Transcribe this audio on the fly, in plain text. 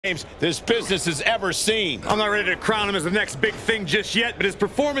this business has ever seen. I'm not ready to crown him as the next big thing just yet, but his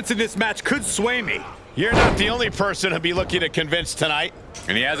performance in this match could sway me. You're not the only person to be looking to convince tonight.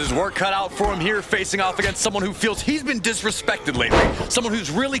 And he has his work cut out for him here, facing off against someone who feels he's been disrespected lately. Someone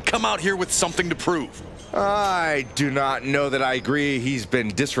who's really come out here with something to prove. I do not know that I agree he's been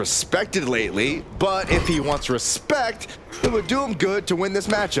disrespected lately, but if he wants respect, it would do him good to win this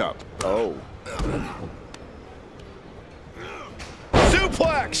matchup. Oh.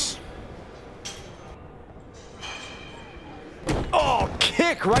 Suplex! Oh,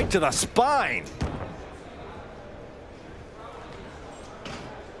 kick right to the spine.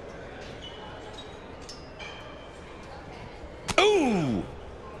 Ooh!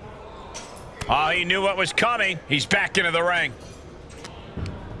 Oh, he knew what was coming. He's back into the ring.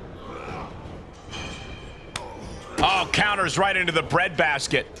 Oh, counters right into the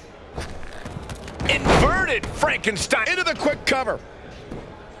breadbasket. Inverted Frankenstein into the quick cover.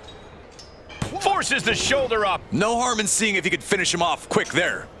 Forces the shoulder up. No harm in seeing if he could finish him off quick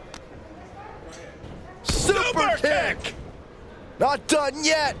there. Super kick! Not done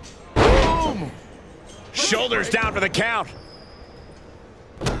yet. Boom! Shoulders down for the count.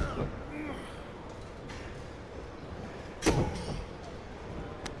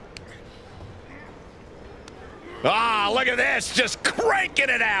 Ah, look at this, just cranking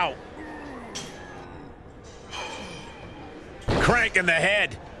it out. Cranking the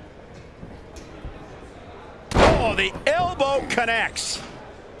head. Oh, the elbow connects.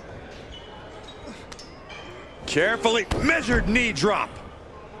 Carefully measured knee drop.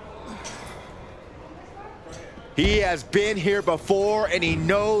 He has been here before, and he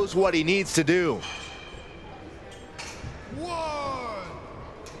knows what he needs to do.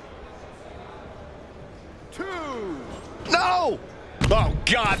 No! Oh,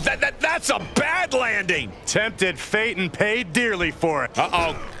 God, that's a bad landing. Tempted fate and paid dearly for it.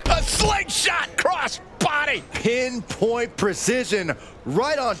 Uh-oh. A slingshot cross body. Pinpoint precision,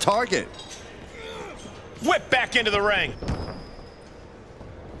 right on target. Whip back into the ring.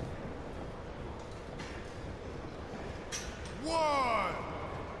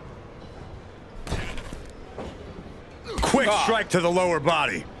 Quick strike to the lower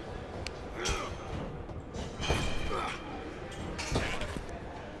body.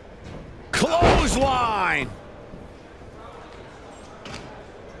 Clothesline.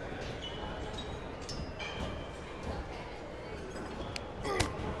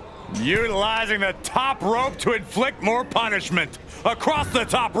 Utilizing the top rope to inflict more punishment. Across the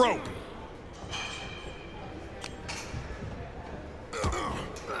top rope.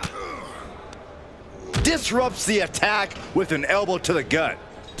 Disrupts the attack with an elbow to the gut.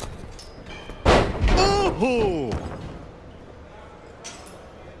 Ooh!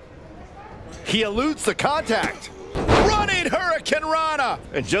 He eludes the contact. Running Hurricane Rana.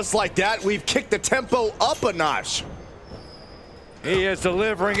 And just like that, we've kicked the tempo up a notch. He is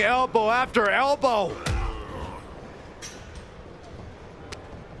delivering elbow after elbow.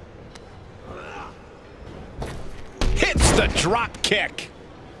 Hits the drop kick.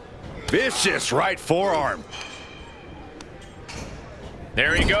 Vicious right forearm.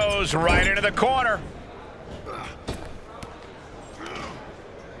 There he goes, right into the corner.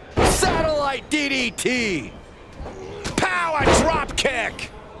 Satellite DDT. Power drop kick.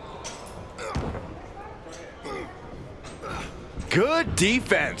 Good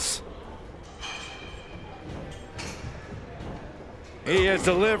defense. He is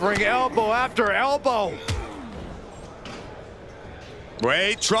delivering elbow after elbow.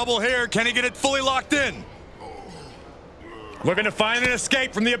 Wait, trouble here. Can he get it fully locked in? Looking to find an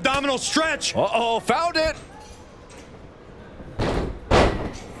escape from the abdominal stretch. Uh-oh, found it.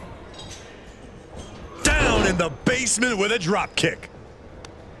 Down in the basement with a drop kick.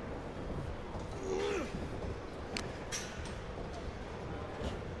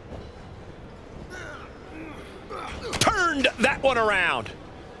 Turned that one around.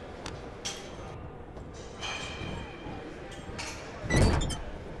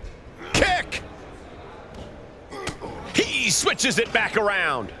 Kick. He switches it back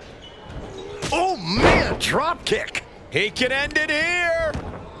around. Oh, man, drop kick. He can end it here.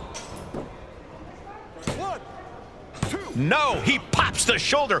 No, he pops the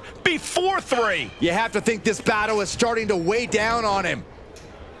shoulder before 3. You have to think this battle is starting to weigh down on him.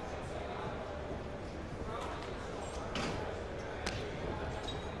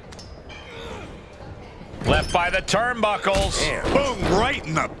 Left by the turnbuckles. Boom, right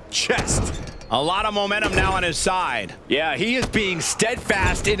in the chest. A lot of momentum now on his side. Yeah, he is being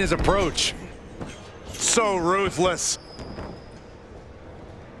steadfast in his approach. So ruthless.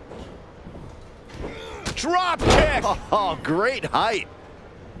 Drop kick. Oh, great height.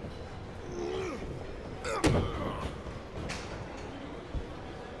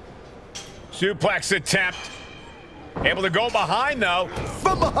 Suplex attempt. Able to go behind, though.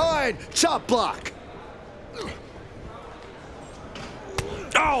 From behind, chop block.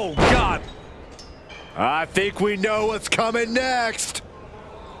 Oh, God. I think we know what's coming next.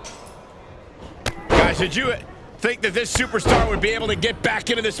 Guys, did you think that this superstar would be able to get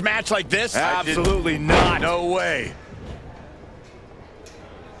back into this match like this? Absolutely not. No way.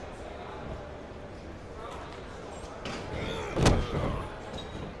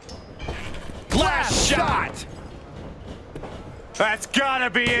 Last shot. That's gotta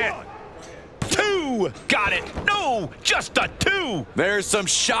be it. 2. Got it. No, just a 2. There's some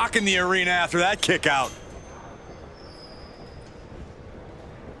shock in the arena after that kick out.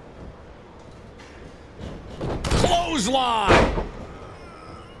 Clothesline.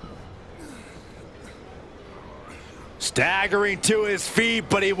 Staggering to his feet,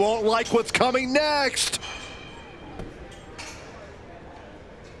 but he won't like what's coming next.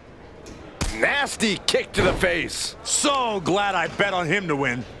 Nasty kick to the face. So glad I bet on him to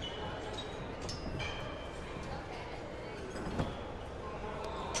win.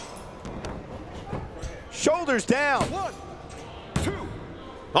 Shoulders down. 1, 2.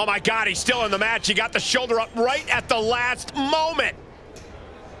 Oh, my God, he's still in the match. He got the shoulder up right at the last moment.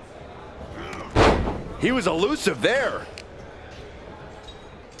 He was elusive there.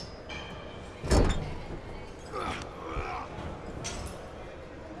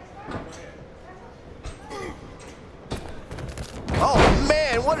 Oh,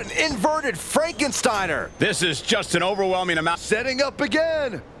 man, what an inverted Frankensteiner. This is just an overwhelming amount. Setting up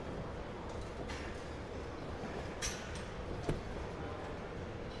again.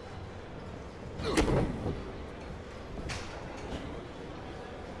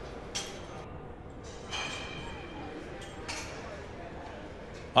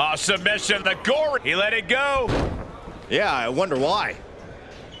 Submission, the Guerrero. He let it go. Yeah, I wonder why.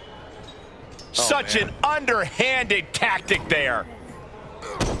 Such an underhanded tactic there.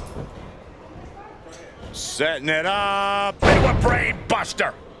 Setting it up. Into a brain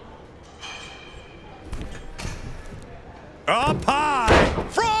buster. Up high.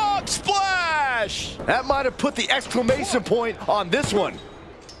 Frog splash. That might have put the exclamation point on this one.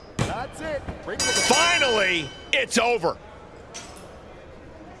 That's it. Finally, it's over.